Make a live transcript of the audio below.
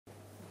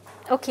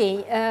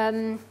Okay,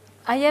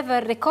 I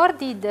have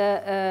recorded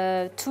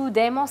 2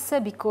 demos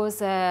because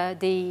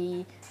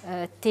they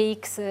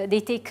take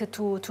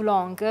too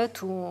long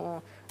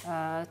to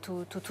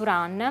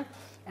run.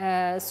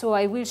 So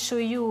I will show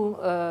you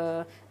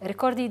a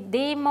recorded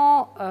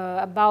demo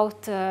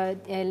about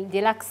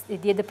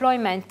the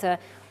deployment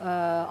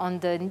on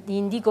the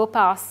INDIGO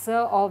PaaS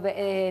of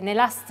an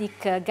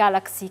elastic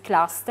galaxy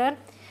cluster.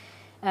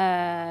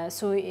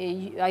 So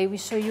I will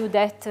show you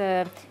that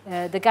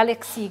the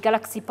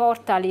Galaxy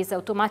portal is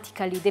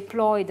automatically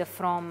deployed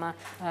from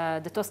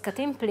the TOSCA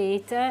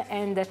template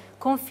and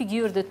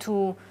configured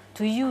to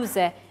use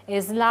a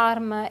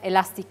SLARM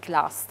elastic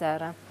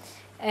cluster.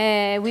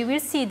 We will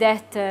see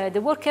that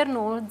the worker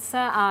nodes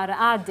are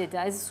added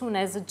as soon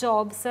as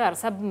jobs are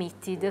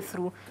submitted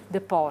through the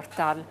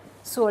portal.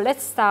 So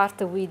let's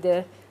start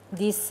with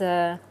this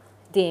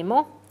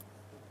demo.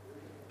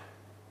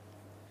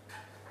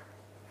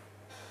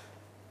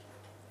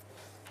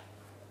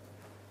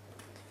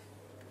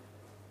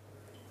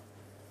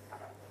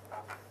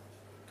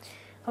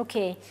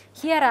 Okay,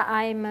 here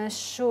I'm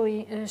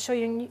showing the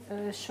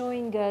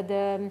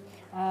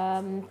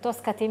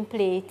TOSCA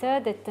template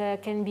that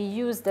can be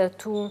used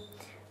to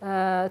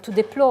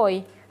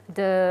deploy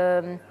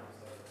the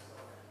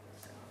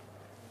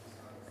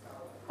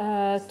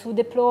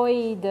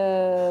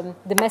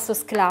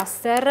Mesos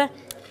cluster.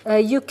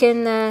 You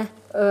can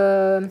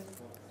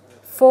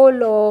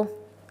follow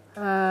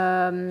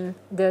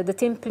the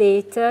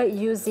template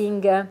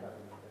using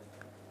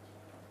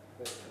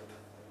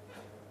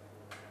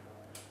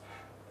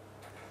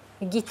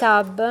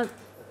GitHub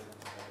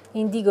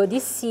INDIGO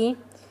DC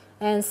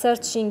and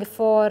searching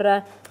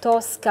for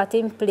TOSCA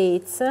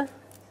templates.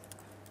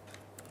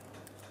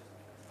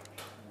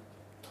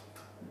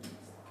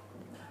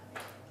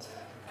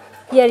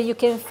 Here you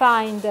can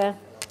find the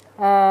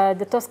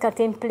TOSCA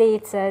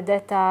templates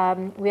that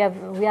we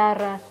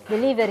are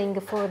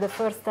delivering for the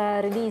first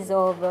release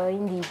of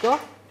INDIGO.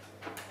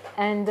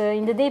 And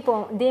in the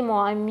demo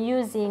I'm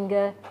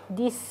using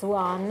this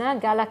one,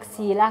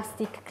 Galaxy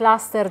Elastic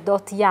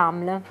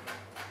Cluster.yaml.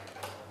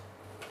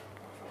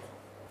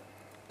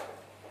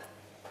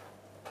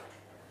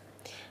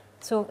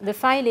 So the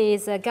file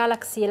is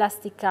Galaxy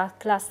Elastic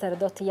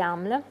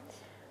Cluster.yaml.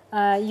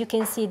 You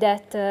can see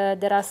that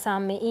there are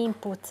some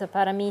input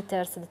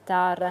parameters that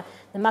are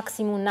the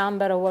maximum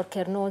number of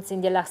worker nodes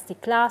in the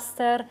elastic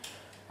cluster,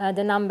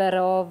 the number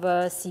of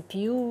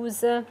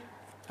CPUs,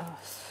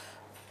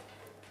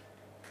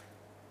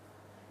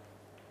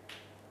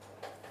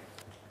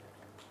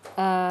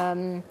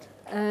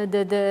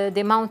 the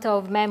amount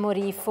of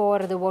memory for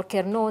the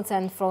worker nodes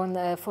and for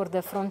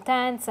the front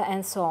ends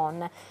and so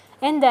on.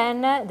 And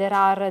then there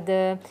are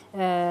the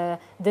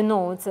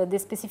nodes, the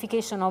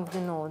specification of the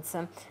nodes.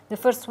 The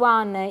first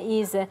one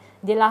is the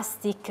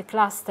elastic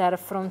cluster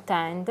front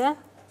end.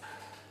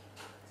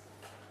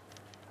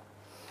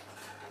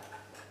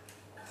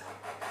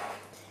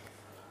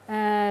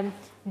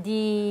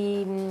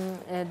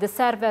 The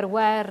server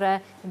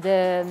where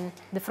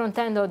the front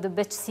end of the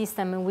batch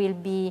system will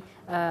be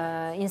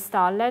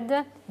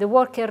installed, the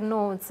worker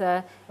nodes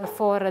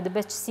for the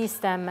batch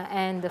system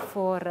and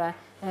for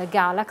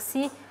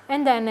Galaxy,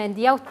 and then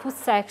the output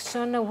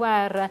section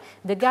where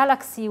the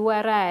Galaxy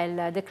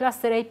URL, the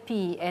cluster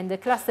IP, and the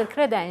cluster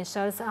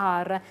credentials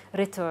are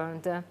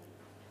returned.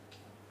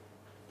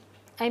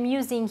 I'm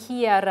using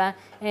here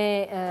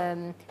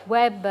a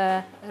web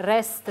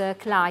REST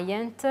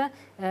client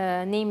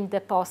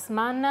named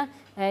Postman.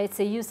 It's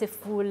a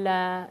useful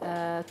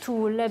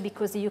tool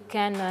because you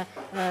can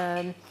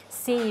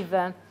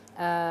save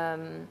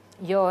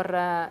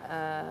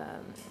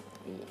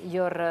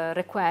your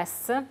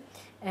requests.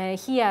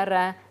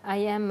 Here I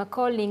am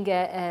calling,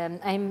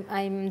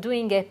 I'm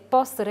doing a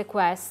post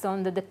request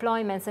on the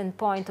deployments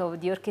endpoint of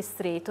the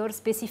orchestrator,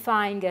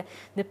 specifying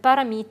the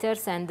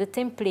parameters and the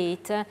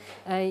template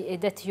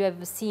that you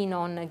have seen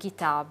on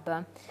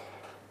GitHub.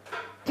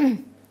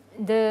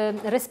 The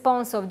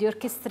response of the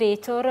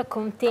orchestrator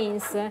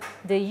contains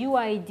the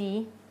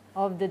UID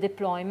of the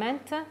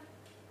deployment,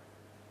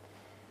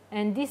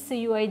 and this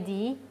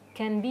UID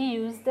can be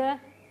used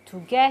to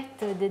get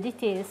the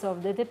details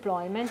of the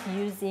deployment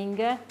using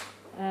the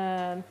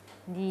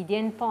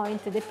endpoint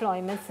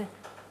deployments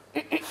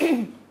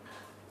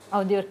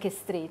of the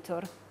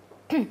orchestrator.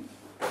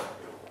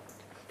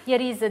 Here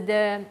is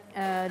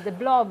the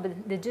blob,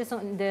 the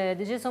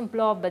JSON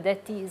blob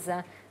that is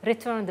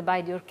returned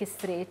by the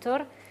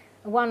orchestrator.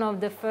 One of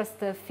the first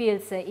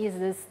fields is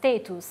the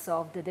status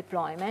of the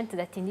deployment,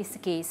 that in this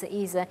case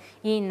is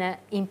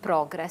in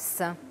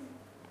progress.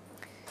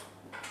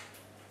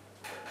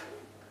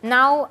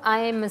 Now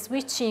I am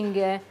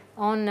switching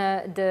on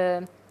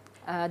the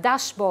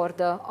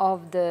dashboard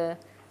of the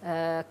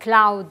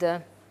cloud,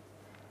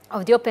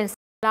 of the open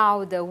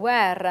cloud,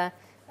 where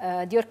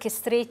the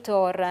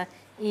orchestrator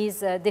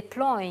is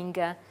deploying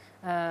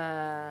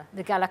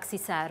the Galaxy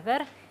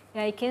server.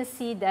 I can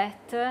see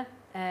that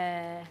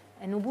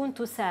an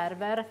Ubuntu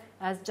server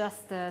has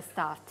just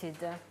started.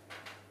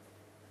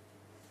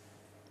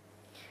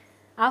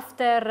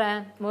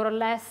 After more or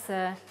less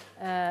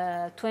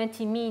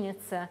 20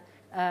 minutes,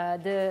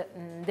 the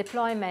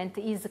deployment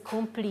is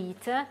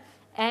complete,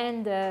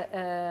 and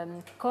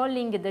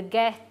calling the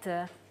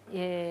get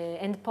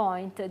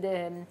endpoint,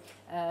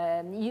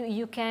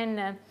 you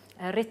can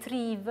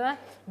retrieve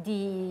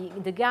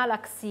the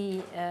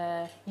Galaxy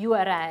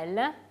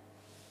URL.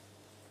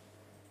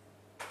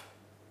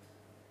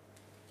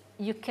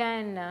 You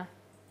can,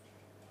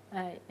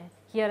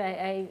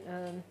 here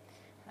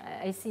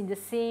I see the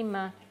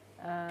same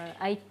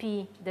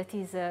IP that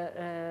is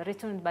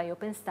returned by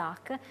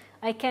OpenStack.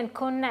 I can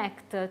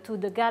connect to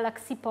the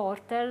Galaxy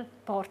portal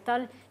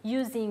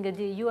using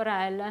the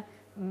URL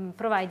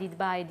provided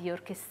by the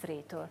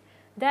orchestrator.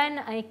 Then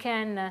I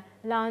can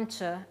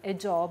launch a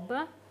job.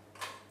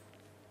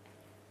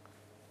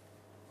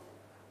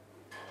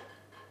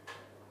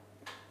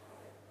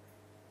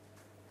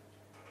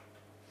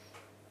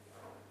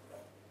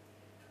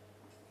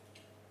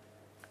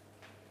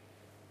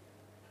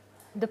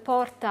 The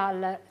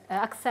portal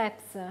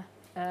accepts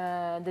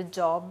the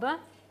job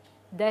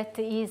that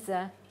is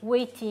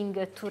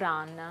waiting to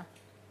run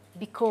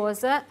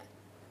because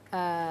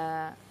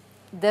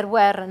there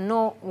were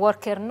no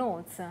worker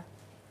nodes.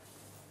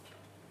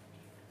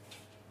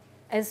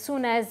 As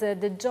soon as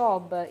the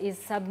job is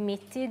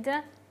submitted,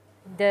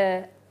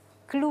 the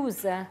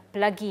Clues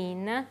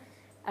plugin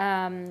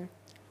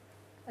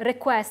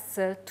requests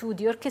to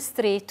the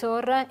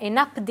orchestrator an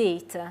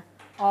update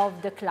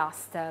of the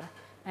cluster.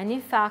 And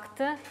in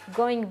fact,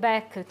 going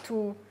back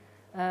to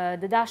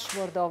the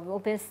dashboard of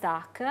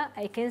OpenStack,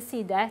 I can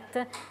see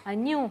that a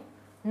new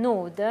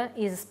node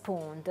is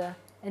spawned.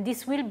 And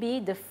this will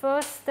be the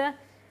first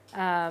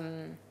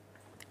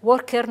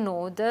worker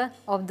node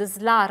of the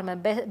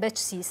SLARM batch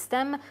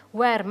system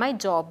where my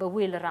job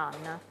will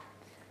run.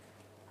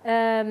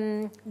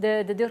 The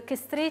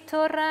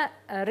orchestrator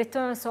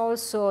returns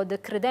also the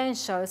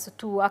credentials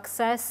to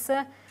access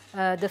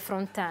the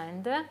front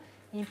end.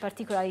 In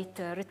particular, it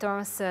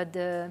returns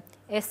the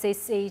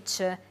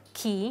SSH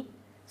key.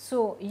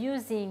 So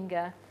using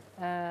the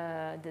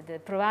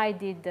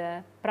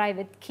provided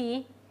private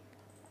key,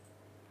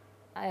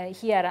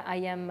 here I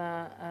am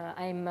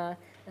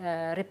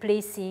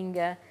replacing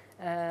the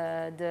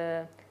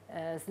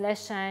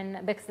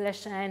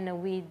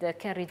 /n with the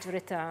carriage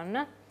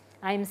return.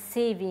 I'm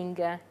saving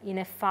in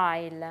a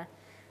file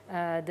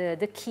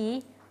the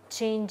key,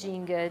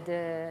 changing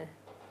the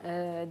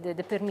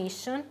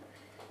permission.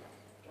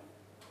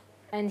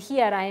 And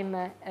here I'm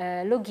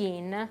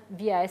login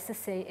via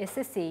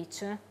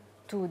SSH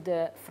to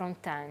the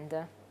front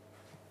end.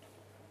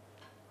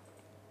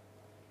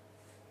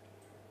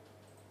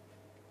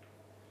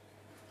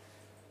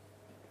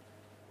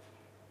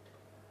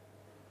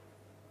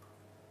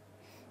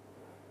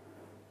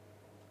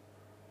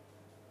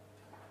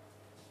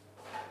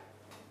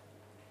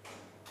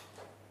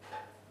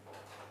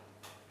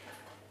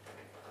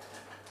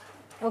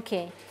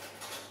 Okay.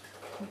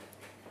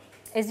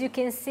 As you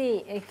can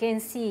see,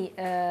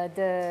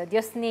 the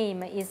host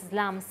name is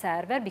SLAM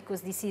server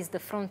because this is the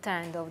front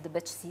end of the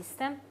batch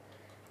system,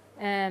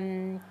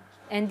 and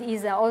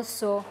is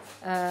also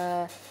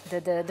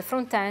the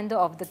front end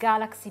of the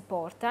Galaxy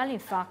portal. In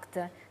fact,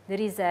 there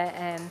is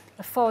a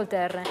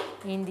folder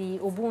in the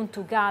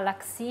Ubuntu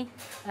Galaxy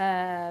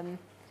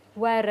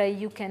where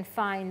you can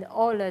find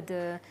all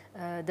the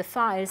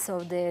files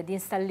of the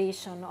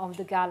installation of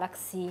the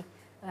Galaxy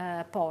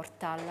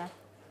portal.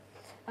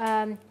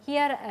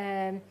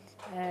 Here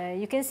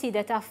you can see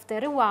that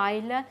after a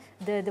while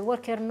the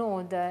worker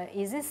node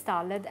is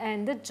installed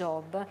and the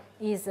job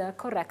is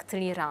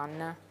correctly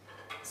run.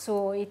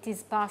 So it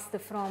is passed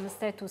from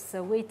status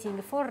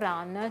waiting for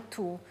run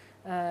to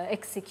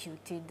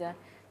executed.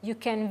 You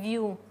can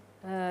view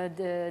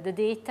the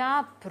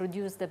data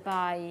produced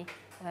by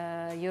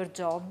your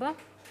job.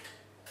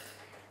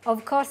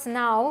 Of course,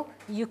 now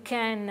you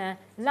can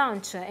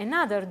launch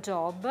another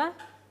job.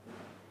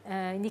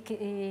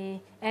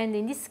 And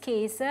in this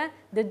case,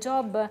 the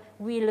job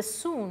will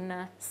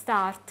soon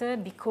start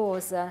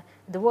because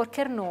the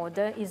worker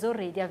node is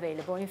already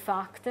available. In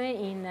fact,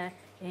 in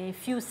a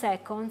few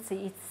seconds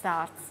it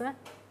starts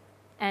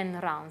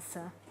and runs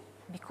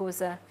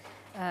because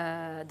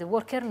the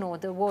worker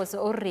node was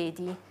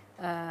already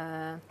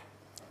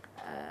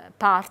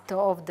part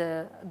of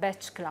the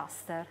batch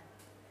cluster.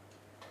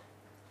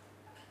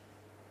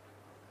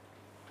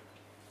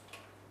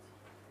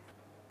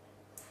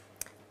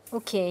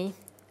 Okay,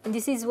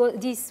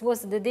 this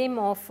was the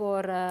demo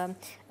for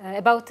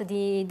about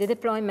the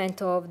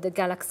deployment of the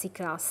Galaxy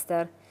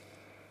cluster.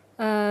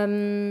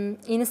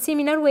 In a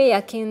similar way,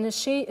 I can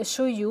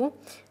show you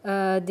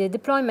the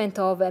deployment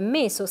of a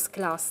Mesos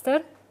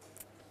cluster.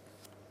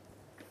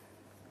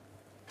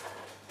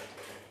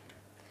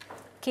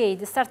 Okay,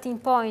 the starting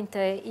point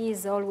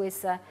is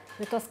always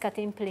the TOSCA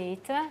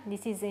template.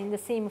 This is in the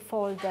same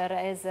folder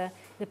as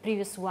the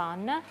previous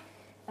one.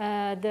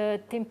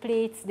 The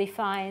templates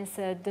defines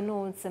the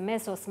nodes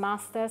Mesos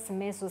masters,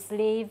 Mesos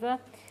slave,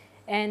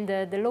 and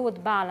the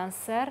load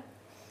balancer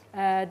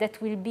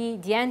that will be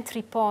the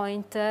entry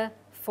point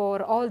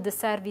for all the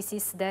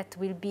services that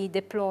will be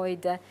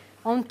deployed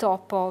on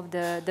top of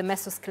the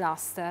Mesos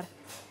cluster.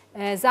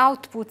 As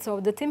outputs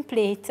of the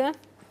template,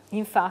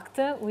 in fact,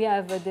 we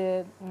have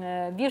the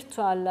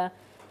virtual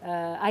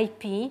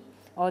IP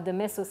or the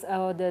Mesos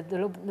or the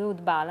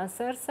load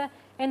balancers,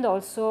 and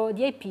also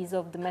the IPs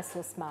of the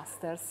Mesos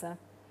masters.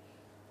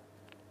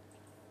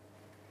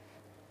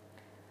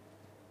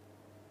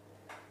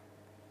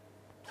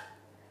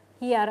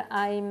 Here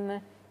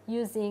I'm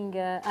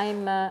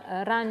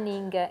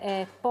running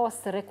a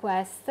post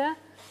request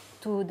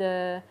to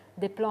the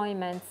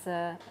deployments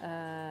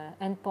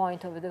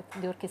endpoint of the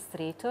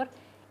orchestrator.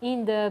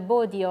 In the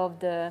body of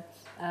the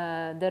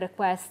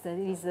request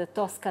is a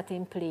TOSCA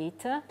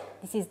template.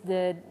 This is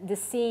the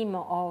same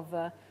of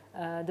the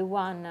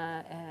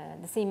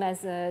same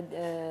as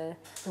the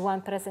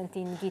one present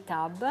in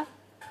GitHub.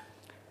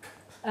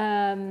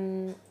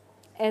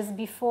 As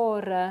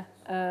before,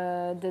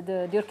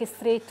 the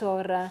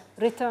orchestrator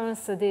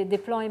returns the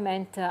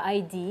deployment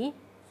ID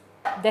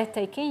that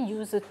I can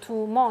use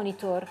to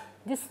monitor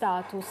the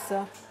status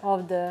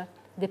of the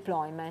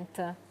deployment.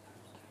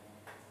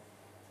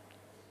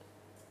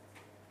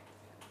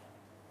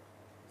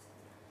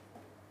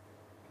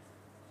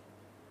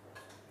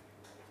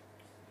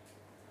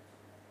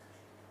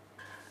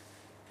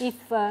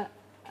 If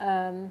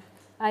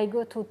I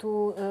go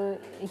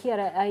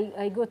here,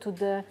 I go to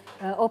the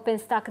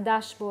OpenStack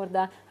dashboard,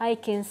 I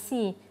can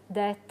see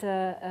that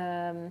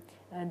the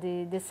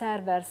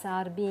servers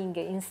are being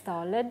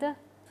installed.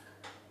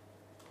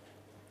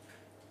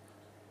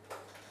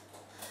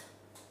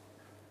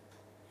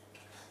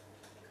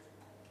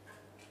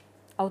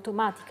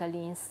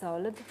 Automatically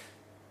installed.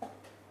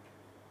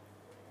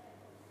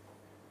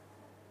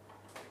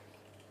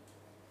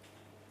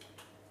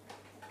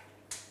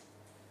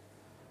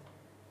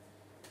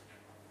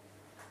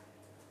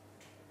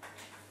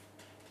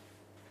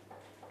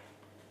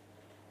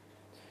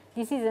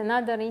 This is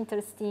another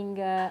interesting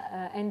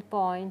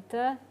endpoint,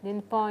 the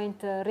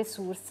endpoint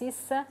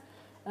resources,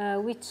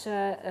 which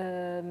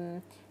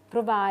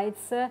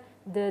provides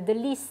the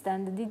list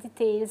and the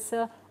details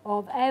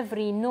of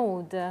every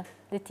node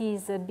that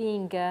is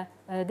being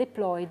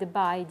deployed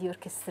by the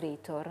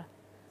orchestrator.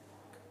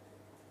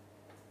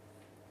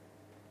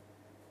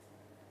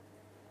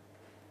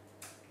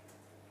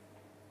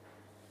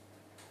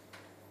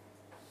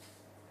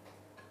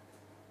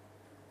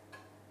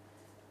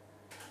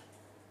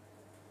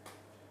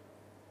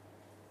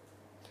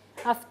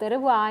 After a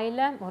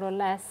while, more or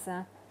less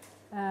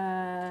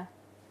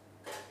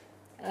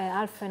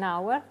half an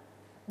hour,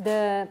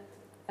 the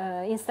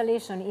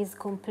installation is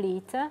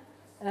complete.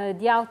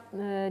 The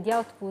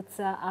outputs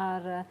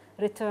are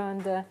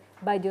returned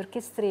by the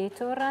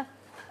orchestrator,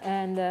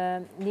 and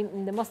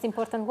the most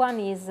important one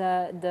is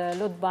the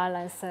load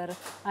balancer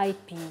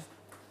IP.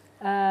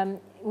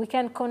 We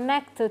can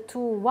connect to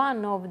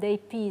one of the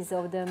IPs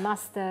of the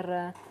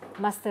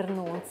master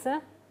nodes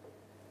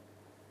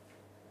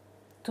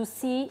to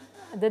see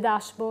the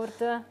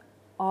dashboard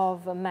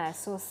of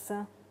Mesos.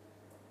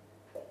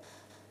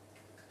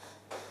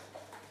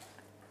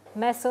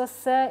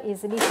 Mesos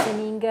is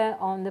listening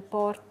on the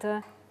port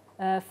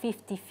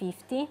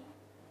 5050,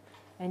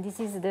 and this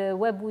is the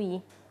web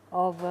UI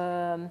of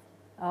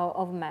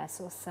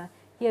Mesos.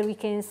 Here we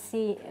can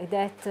see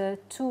that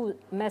 2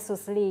 Mesos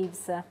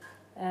slaves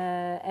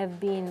have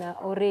been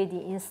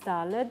already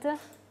installed.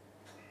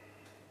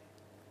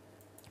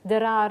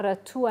 There are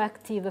 2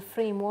 active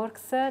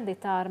frameworks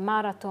that are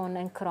Marathon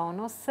and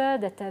Chronos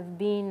that have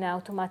been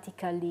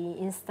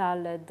automatically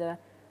installed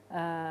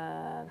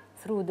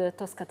through the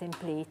TOSCA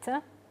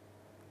template.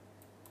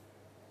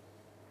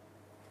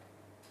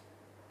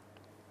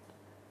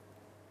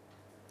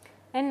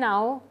 And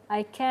now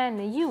I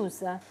can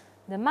use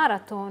the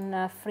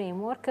Marathon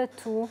framework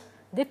to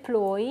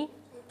deploy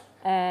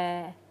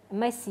a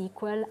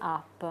MySQL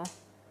app,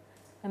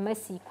 a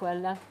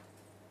MySQL.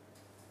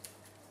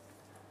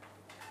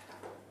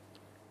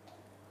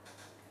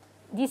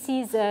 This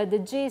is the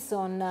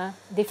JSON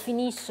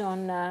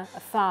definition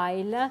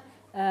file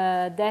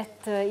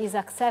that is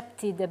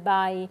accepted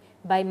by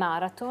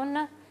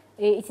Marathon.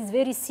 It is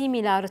very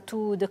similar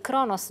to the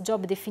Chronos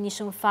job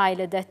definition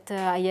file that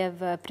I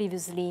have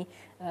previously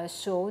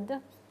showed.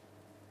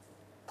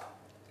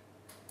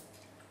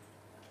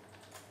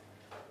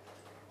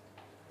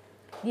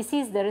 This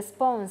is the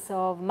response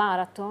of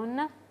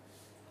Marathon,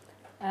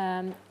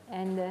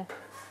 and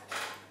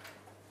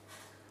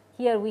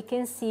here we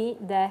can see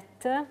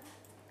that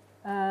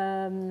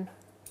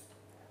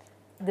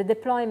the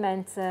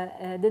deployment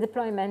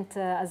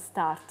has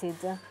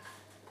started.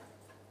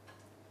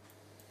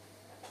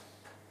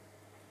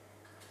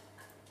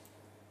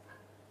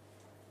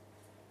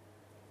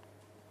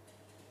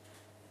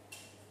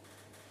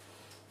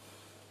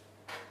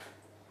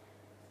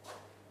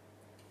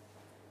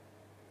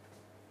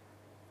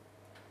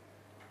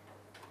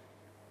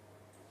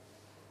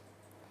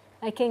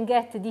 I can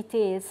get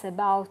details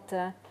about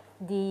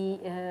the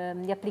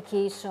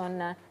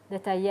application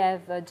that I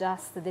have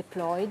just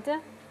deployed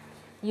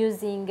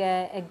using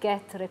a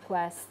GET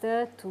request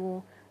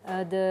to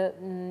the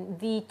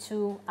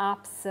V2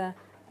 apps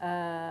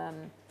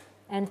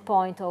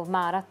endpoint of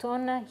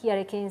Marathon. Here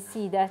I can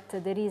see that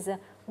there is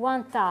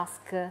one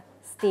task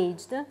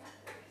staged.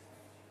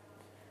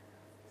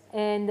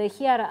 And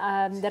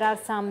here there are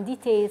some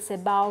details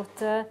about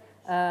the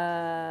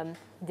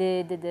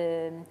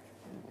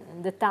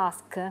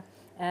task,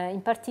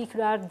 in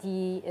particular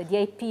the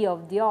IP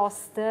of the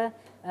host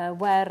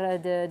where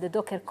the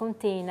Docker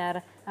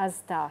container has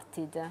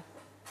started.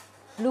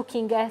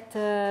 Looking at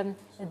the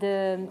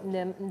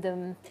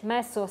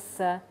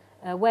Mesos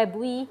web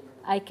UI,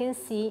 I can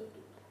see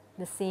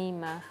the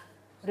same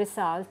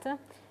result.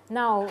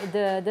 Now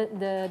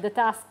the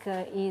task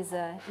is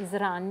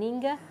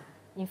running.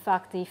 In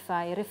fact, if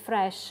I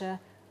refresh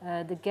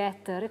the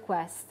GET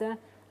request,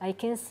 I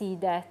can see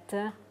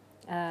that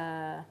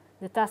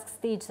the task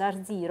stages are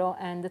 0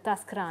 and the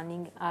task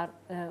running are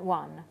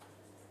 1.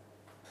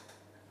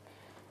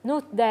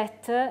 Note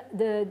that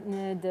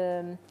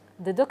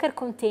the Docker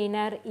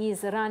container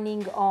is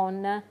running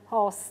on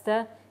host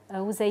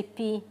whose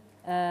IP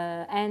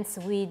ends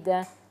with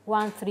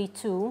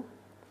 132.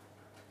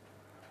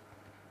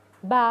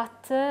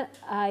 But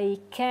I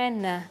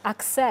can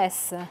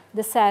access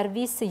the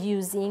service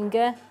using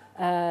the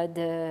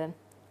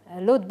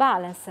load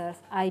balancer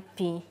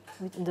IP,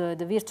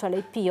 the virtual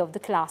IP of the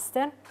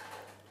cluster.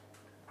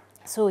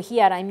 So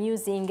here I'm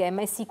using a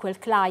MySQL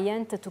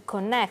client to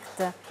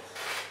connect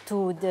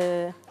to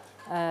the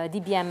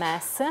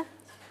DBMS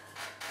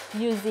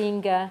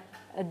using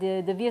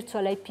the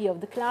virtual IP of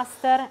the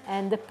cluster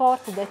and the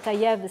port that I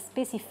have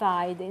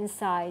specified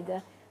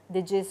inside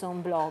the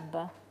JSON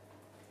blob.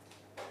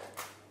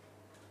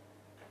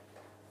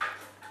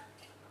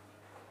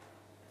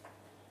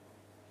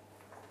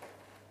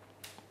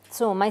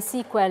 So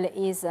MySQL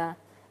is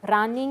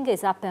running,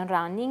 is up and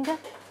running.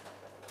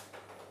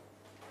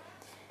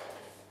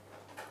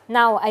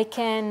 Now I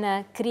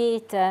can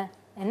create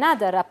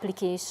another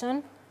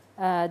application,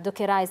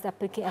 Dockerized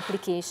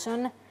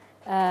application,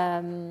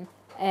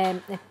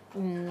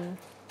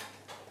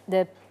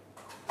 the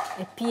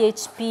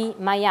PHP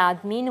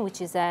MyAdmin,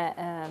 which is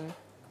a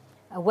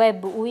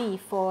web UI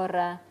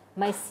for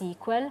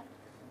MySQL.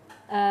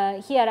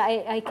 Here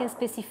I can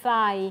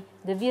specify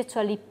the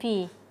virtual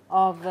IP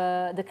of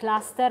the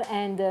cluster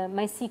and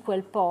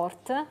MySQL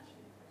port.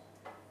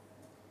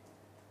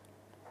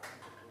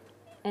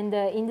 And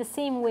in the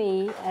same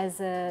way as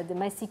the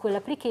MySQL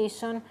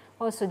application,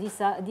 also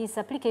this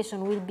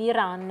application will be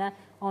run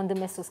on the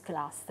Mesos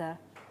cluster.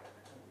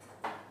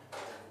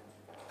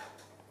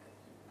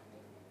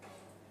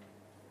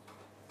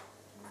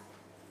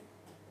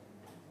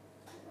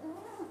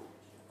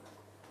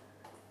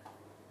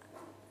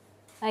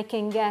 I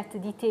can get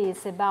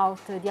details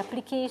about the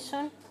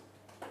application.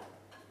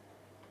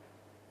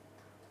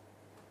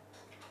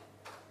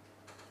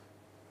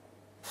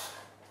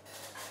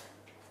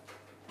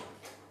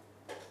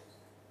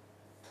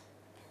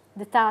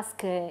 The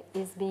task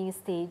is being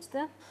staged.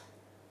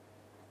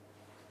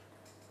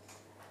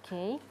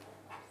 Okay.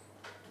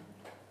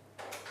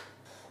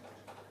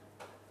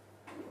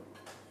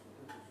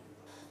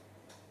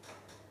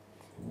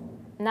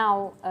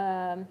 Now,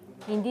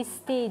 in this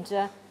stage,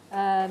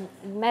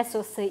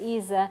 Mesos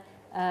is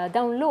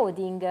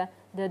downloading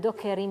the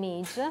Docker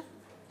image.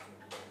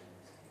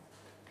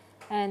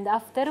 And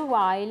after a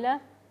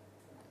while,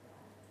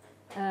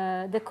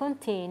 the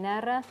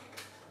container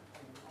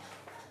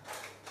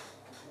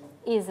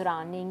is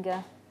running.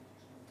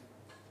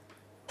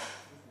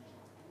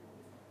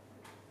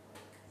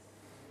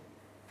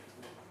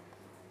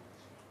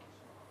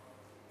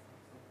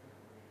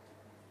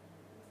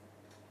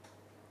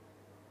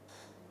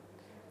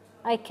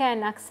 I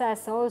can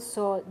access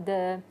also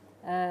the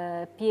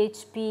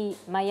PHP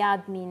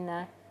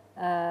MyAdmin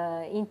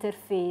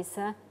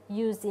interface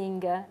using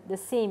the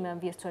same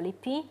virtual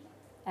IP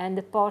and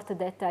the port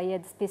that I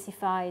had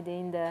specified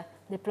in the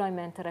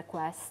deployment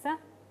request.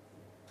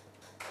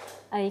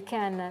 I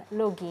can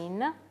log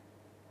in.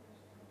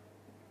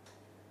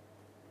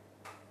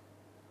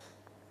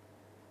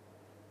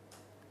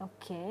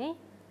 Okay,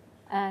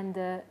 and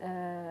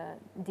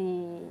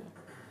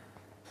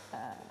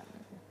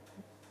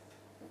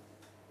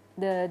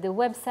the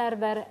web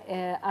server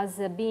has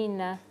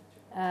been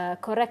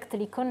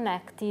correctly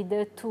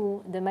connected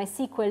to the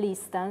MySQL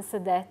instance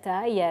that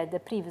I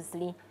had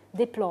previously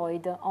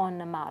deployed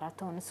on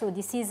Marathon. So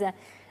this is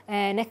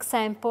an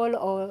example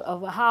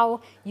of how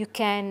you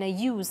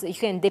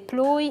can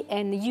deploy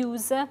and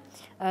use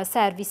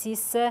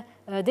services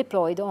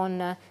deployed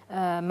on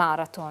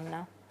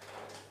Marathon.